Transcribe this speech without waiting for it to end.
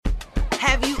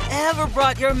Have you ever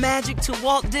brought your magic to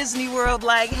Walt Disney World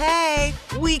like, hey,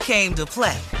 we came to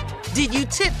play? Did you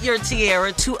tip your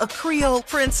tiara to a Creole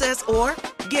princess or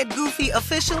get goofy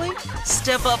officially?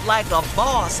 Step up like a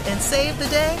boss and save the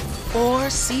day? Or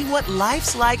see what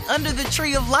life's like under the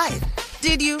tree of life?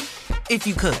 Did you? If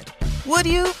you could. Would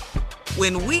you?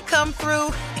 When we come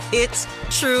through, it's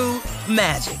true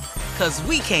magic. 'Cause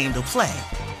we came to play.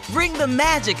 Bring the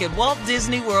magic at Walt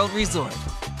Disney World Resort.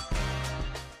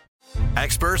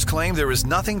 Experts claim there is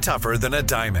nothing tougher than a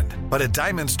diamond. But at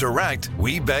Diamonds Direct,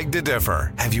 we beg to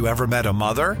differ. Have you ever met a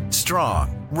mother?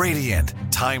 Strong, radiant,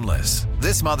 timeless.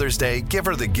 This Mother's Day, give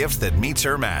her the gift that meets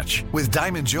her match. With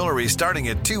diamond jewelry starting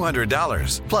at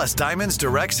 $200. Plus Diamonds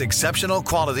Direct's exceptional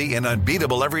quality and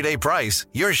unbeatable everyday price,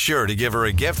 you're sure to give her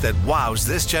a gift that wows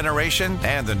this generation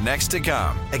and the next to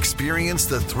come. Experience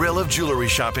the thrill of jewelry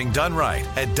shopping done right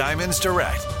at Diamonds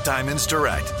Direct. Diamonds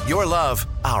Direct. Your love,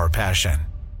 our passion.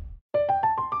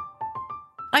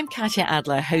 I'm Katya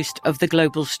Adler, host of The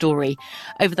Global Story.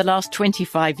 Over the last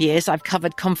 25 years, I've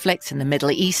covered conflicts in the Middle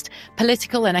East,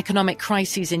 political and economic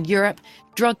crises in Europe,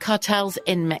 drug cartels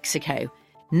in Mexico.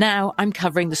 Now I'm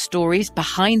covering the stories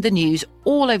behind the news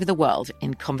all over the world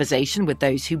in conversation with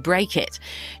those who break it.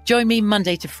 Join me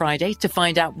Monday to Friday to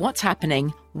find out what's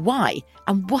happening, why,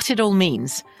 and what it all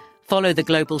means. Follow The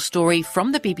Global Story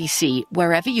from the BBC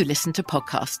wherever you listen to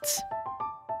podcasts.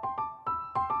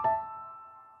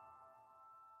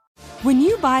 When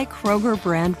you buy Kroger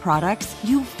brand products,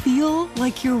 you feel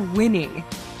like you're winning.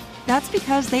 That's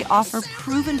because they offer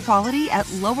proven quality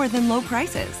at lower than low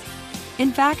prices.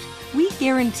 In fact, we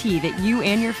guarantee that you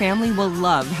and your family will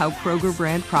love how Kroger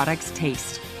brand products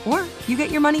taste, or you get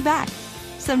your money back.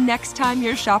 So next time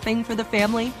you're shopping for the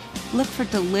family, look for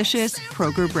delicious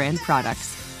Kroger brand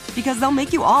products, because they'll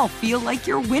make you all feel like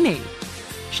you're winning.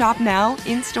 Shop now,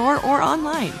 in-store, or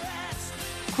online.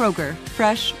 Kroger,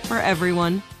 fresh for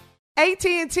everyone.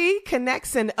 AT&T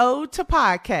connects an ode to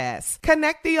podcasts.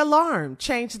 Connect the alarm.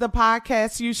 Change the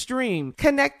podcast you stream.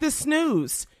 Connect the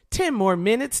snooze. 10 more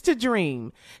minutes to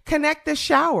dream. Connect the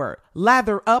shower.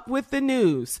 Lather up with the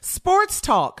news. Sports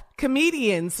talk,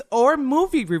 comedians, or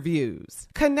movie reviews.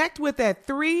 Connect with that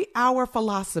 3-hour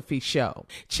philosophy show.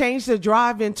 Change the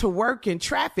drive into work in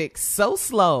traffic so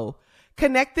slow.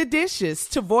 Connect the dishes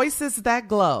to voices that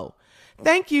glow.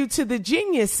 Thank you to the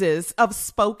geniuses of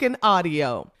spoken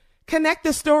audio. Connect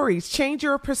the stories, change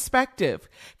your perspective.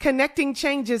 Connecting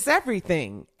changes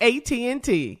everything.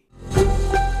 AT&T.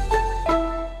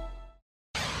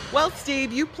 Well,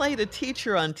 Steve, you played a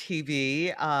teacher on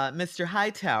TV, Mr.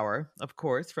 Hightower, of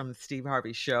course, from the Steve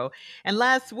Harvey Show. And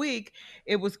last week,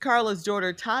 it was Carla's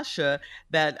daughter, Tasha,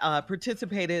 that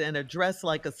participated in a Dress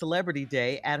Like a Celebrity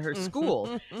Day at her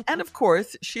school. And of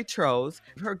course, she chose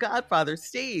her godfather,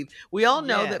 Steve. We all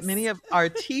know that many of our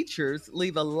teachers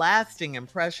leave a lasting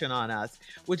impression on us,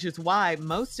 which is why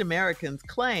most Americans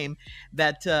claim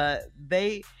that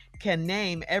they can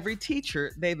name every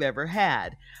teacher they've ever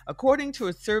had. According to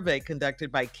a survey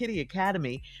conducted by Kitty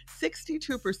Academy,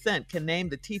 62% can name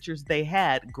the teachers they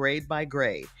had grade by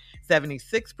grade.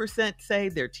 76% say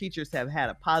their teachers have had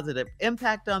a positive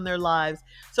impact on their lives.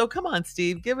 So come on,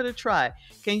 Steve, give it a try.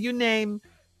 Can you name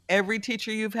every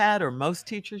teacher you've had or most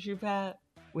teachers you've had?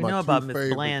 We know about Miss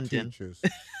Blandon.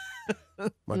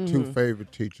 My two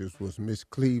favorite teachers was Miss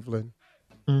Cleveland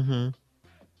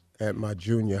at my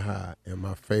junior high, and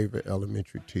my favorite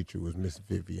elementary teacher was Miss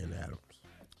Vivian Adams.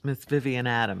 Miss Vivian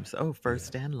Adams. Oh,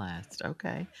 first and last.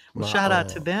 Okay. Well, shout out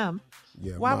to them.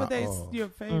 Yeah. Why were they your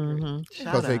favorite?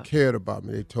 Because they cared about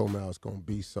me. They told me I was going to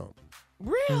be something.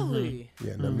 Really?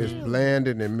 Yeah. Now, Miss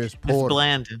Blandon and Miss Porter. Miss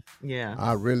Blandon. Yeah.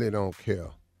 I really don't care.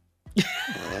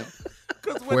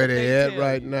 Where they at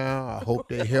right now, I hope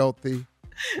they're healthy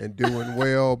and doing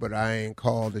well, but I ain't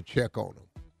called to check on them.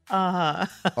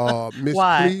 Miss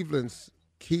Cleveland's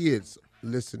kids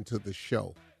listen to the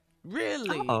show.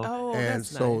 Really? And that's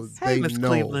so nice. they Miss know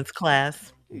Cleveland's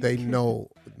class. They know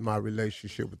my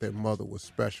relationship with their mother was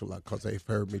special because they've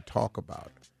heard me talk about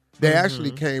it. They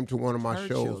actually came to one of my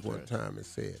shows one time and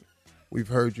said, "We've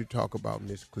heard you talk about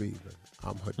Miss Cleveland.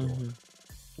 I'm her daughter." And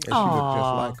she looked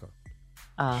just like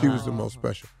her. She was the most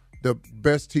special. The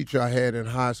best teacher I had in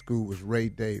high school was Ray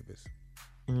Davis.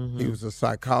 He was a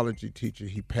psychology teacher.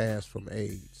 He passed from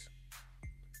AIDS.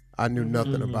 I knew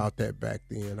nothing about that back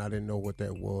then. I didn't know what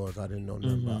that was. I didn't know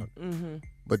nothing about it.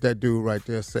 But that dude right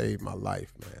there saved my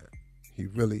life, man. He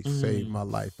really saved my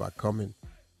life by coming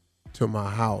to my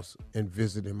house and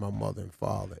visiting my mother and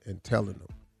father and telling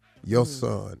them, your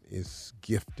son is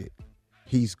gifted.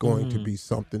 He's going to be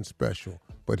something special,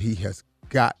 but he has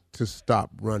got to stop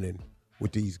running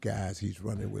with these guys he's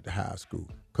running with high school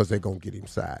because they're going to get him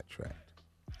sidetracked.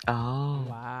 Oh.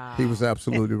 Wow. He was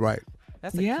absolutely right.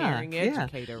 That's a caring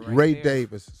educator right Ray there.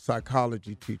 Davis,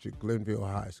 psychology teacher at Glenville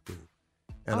High School.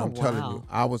 And I'm telling you,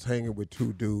 I was hanging with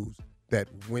two dudes that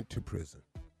went to prison.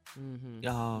 Mm-hmm.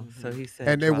 Oh, so he said.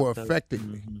 And they were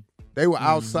affecting me. They were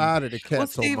outside of the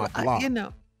cats Steve, on my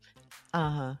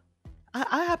block.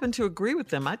 I happen to agree with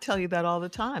them. I tell you that all the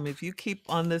time. If you keep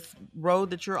on this road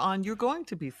that you're on, you're going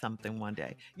to be something one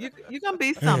day. You're going to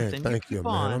be something. Man, thank you, man.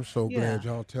 on. I'm so glad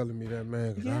y'all telling me that,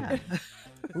 man. 'Cause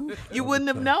You wouldn't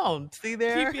have known. See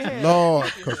there?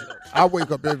 Lord, because I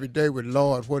wake up every day with,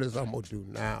 Lord, what is I'm going to do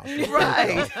now? So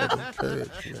right. for the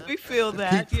encouragement. We feel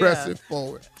that. Keep pressing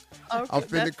forward. Okay, I'm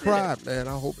finna cry, man.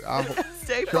 I hope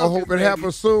Stay focused, I hope it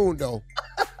happens soon, though.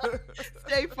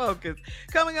 Stay focused.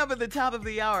 Coming up at the top of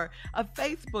the hour, a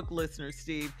Facebook listener,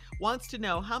 Steve, wants to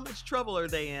know how much trouble are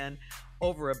they in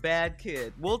over a bad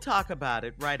kid. We'll talk about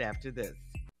it right after this.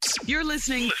 You're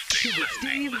listening to the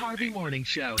Steve Harvey Morning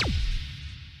Show.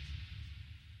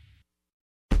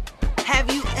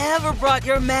 Have you ever brought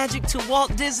your magic to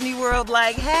Walt Disney World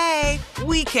like, hey,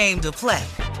 we came to play?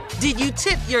 Did you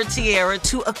tip your tiara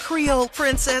to a Creole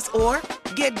princess or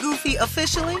get goofy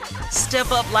officially?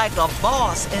 Step up like a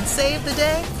boss and save the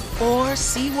day? Or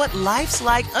see what life's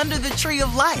like under the tree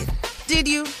of life? Did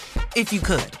you? If you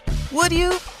could. Would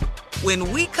you?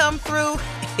 When we come through,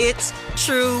 it's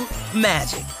true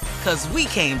magic. 'Cause we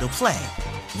came to play.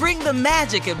 Bring the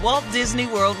magic at Walt Disney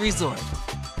World Resort.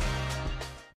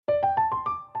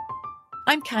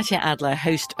 I'm Katya Adler,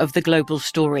 host of The Global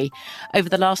Story. Over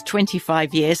the last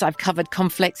 25 years, I've covered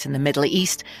conflicts in the Middle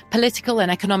East, political and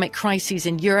economic crises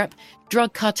in Europe,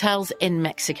 drug cartels in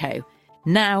Mexico.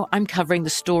 Now I'm covering the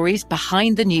stories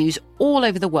behind the news all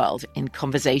over the world in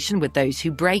conversation with those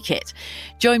who break it.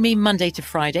 Join me Monday to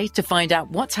Friday to find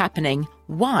out what's happening,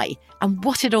 why, and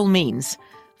what it all means.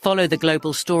 Follow The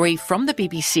Global Story from the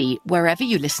BBC wherever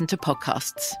you listen to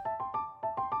podcasts.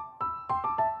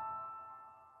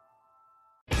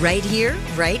 Right here,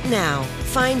 right now.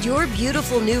 Find your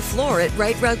beautiful new floor at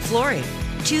Right Rug Flooring.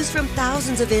 Choose from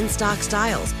thousands of in-stock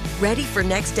styles, ready for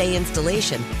next day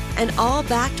installation, and all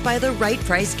backed by the right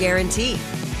price guarantee.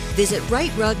 Visit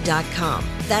rightrug.com.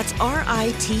 That's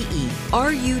RITERUG.com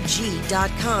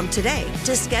today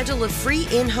to schedule a free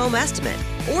in-home estimate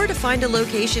or to find a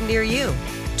location near you.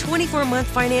 24-month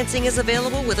financing is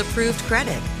available with approved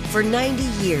credit. For 90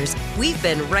 years, we've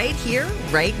been right here,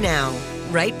 right now.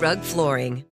 Right Rug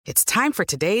Flooring. It's time for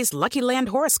today's Lucky Land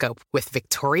horoscope with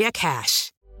Victoria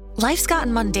Cash. Life's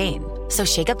gotten mundane, so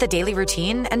shake up the daily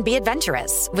routine and be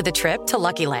adventurous with a trip to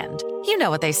Lucky Land. You know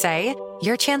what they say,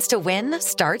 your chance to win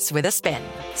starts with a spin.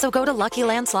 So go to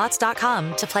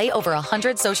LuckyLandSlots.com to play over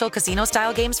 100 social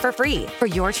casino-style games for free for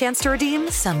your chance to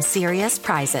redeem some serious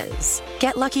prizes.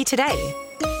 Get lucky today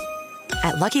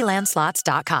at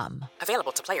LuckyLandSlots.com.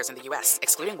 Available to players in the U.S.,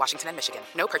 excluding Washington and Michigan.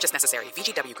 No purchase necessary.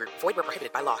 VGW Group. Void where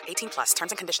prohibited by law. 18+.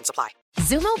 Terms and conditions apply.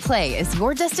 Xumo Play is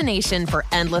your destination for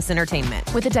endless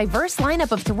entertainment. With a diverse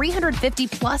lineup of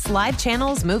 350-plus live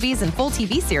channels, movies, and full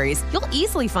TV series, you'll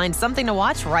easily find something to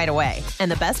watch right away. And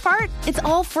the best part? It's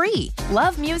all free.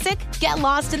 Love music? Get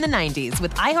lost in the 90s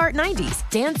with iHeart 90s.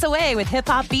 Dance away with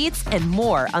hip-hop beats and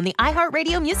more on the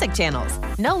iHeartRadio music channels.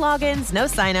 No logins, no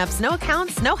signups, no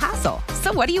accounts, no hassle.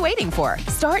 So what are you waiting for?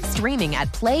 Start streaming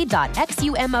at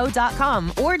play.xumo.com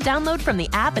or download from the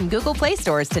app and Google Play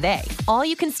stores today. All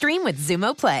you can stream with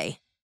Xumo Play.